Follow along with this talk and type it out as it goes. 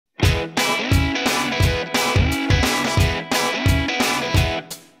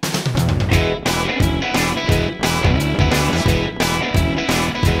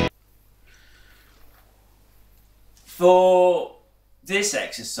For this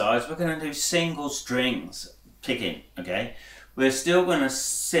exercise, we're going to do single strings picking, okay? We're still going to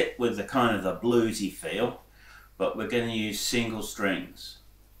sit with the kind of the bluesy feel, but we're going to use single strings.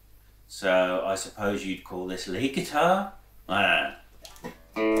 So I suppose you'd call this lead guitar? I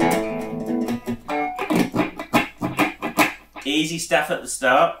don't know. Easy stuff at the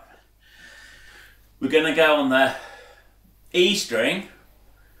start. We're going to go on the E string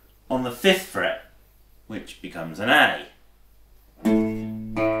on the 5th fret, which becomes an A.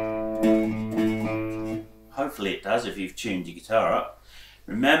 Hopefully it does if you've tuned your guitar up.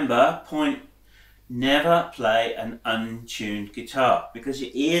 Remember, never play an untuned guitar because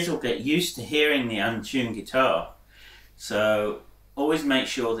your ears will get used to hearing the untuned guitar. So always make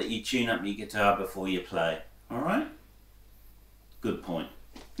sure that you tune up your guitar before you play. Alright? Good point.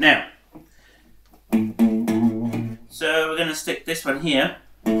 Now, so we're going to stick this one here.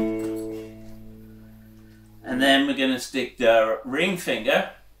 And then we're going to stick the ring finger,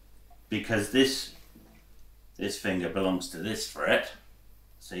 because this finger belongs to this fret.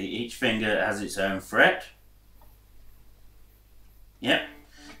 See, each finger has its own fret. Yep.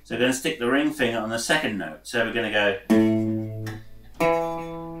 So we're going to stick the ring finger on the 2nd note. So we're going to go.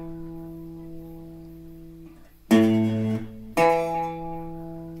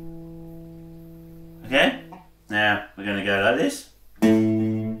 Okay? Now we're going to go like this.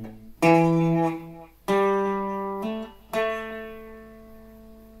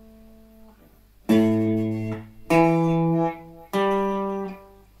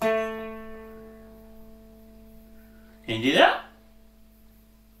 Can you do that?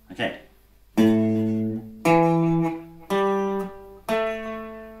 Okay. And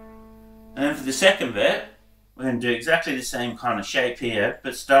then for the 2nd bit, we're going to do exactly the same kind of shape here,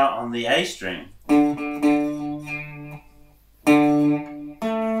 but start on the A string.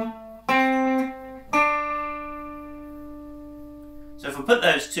 So if we put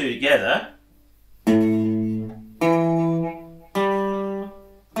those two together,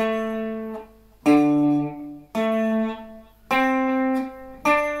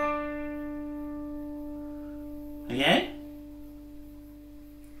 okay?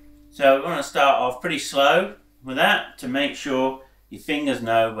 So we want to start off pretty slow with that to make sure your fingers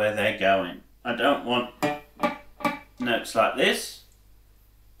know where they're going. I don't want notes like this,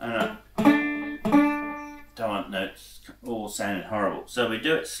 and I don't want notes all sounding horrible. So we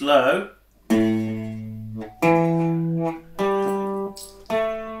do it slow, and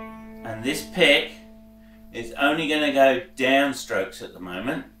this pick is only going to go down strokes at the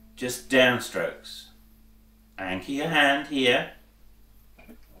moment, just down strokes. Anchor your hand here.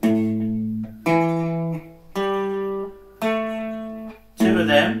 2 of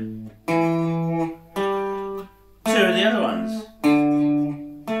them. 2 of the other ones.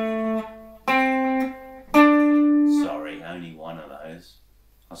 Sorry, only 1 of those.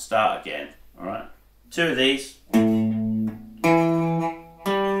 I'll start again, alright? 2 of these.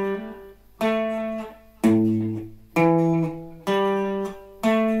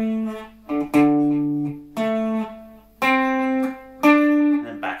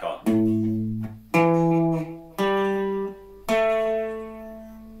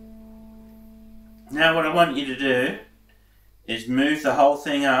 Now what I want you to do is move the whole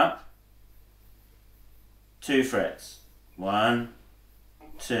thing up 2 frets. 1,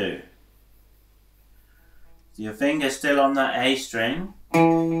 2. Your finger's still on that A string.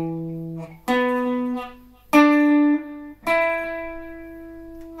 And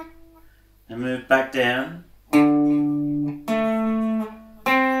move back down. And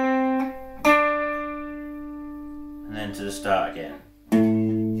then to the start again.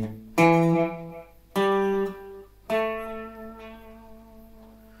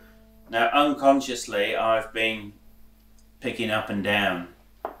 Now unconsciously I've been picking up and down,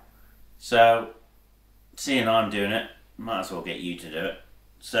 so seeing I'm doing it, might as well get you to do it.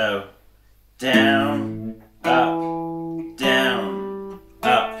 So down, up, down,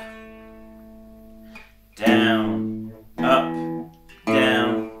 up, down, up,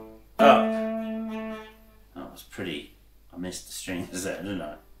 down, up. That was pretty, I missed the strings there, didn't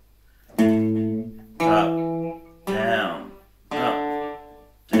I? Up, down, up,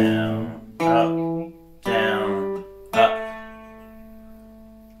 down, up, down, up.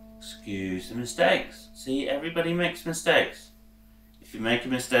 Excuse the mistakes. See, everybody makes mistakes. If you make a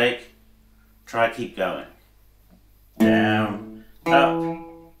mistake, try to keep going. Down, up,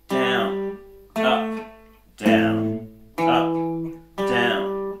 down, up, down, up,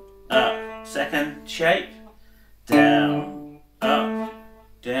 down, up. 2nd shape. Down, up,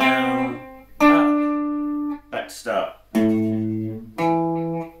 down, up. Back to start.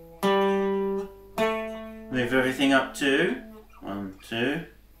 Move everything up Now 2, 1, 2.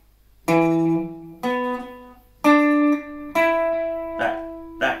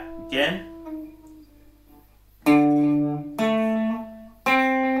 Back again.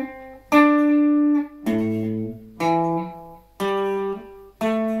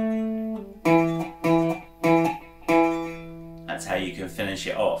 That's how you can finish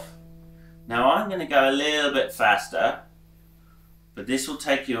it off. Now I'm going to go a little bit faster, but this will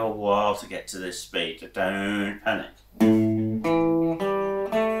take you a while to get to this speed, so don't panic.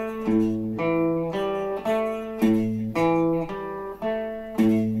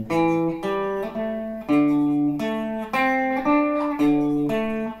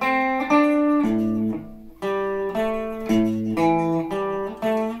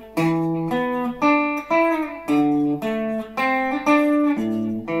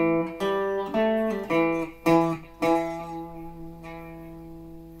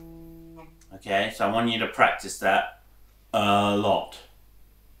 Okay, so I want you to practice that a lot.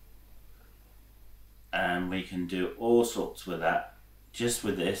 And we can do all sorts with that. Just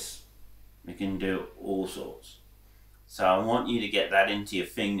with this, we can do all sorts. So I want you to get that into your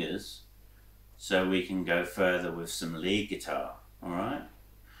fingers so we can go further with some lead guitar, alright?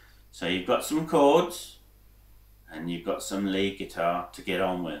 So you've got some chords and you've got some lead guitar to get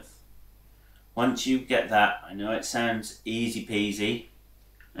on with. Once you get that, I know it sounds easy peasy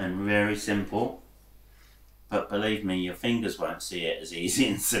and very simple, but believe me, your fingers won't see it as easy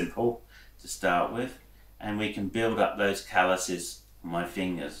and simple to start with, and we can build up those calluses on my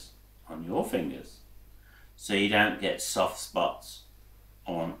fingers, on your fingers, so you don't get soft spots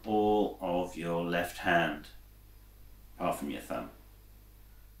on all of your left hand, apart from your thumb.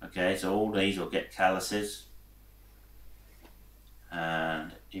 Okay, so all these will get calluses,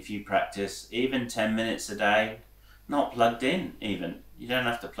 and if you practice even 10 minutes a day, not plugged in even, you don't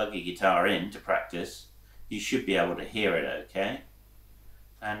have to plug your guitar in to practice, you should be able to hear it okay,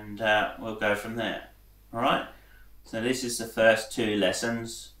 and we'll go from there. Alright, so this is the first 2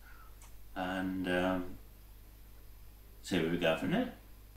 lessons, and see where we go from there.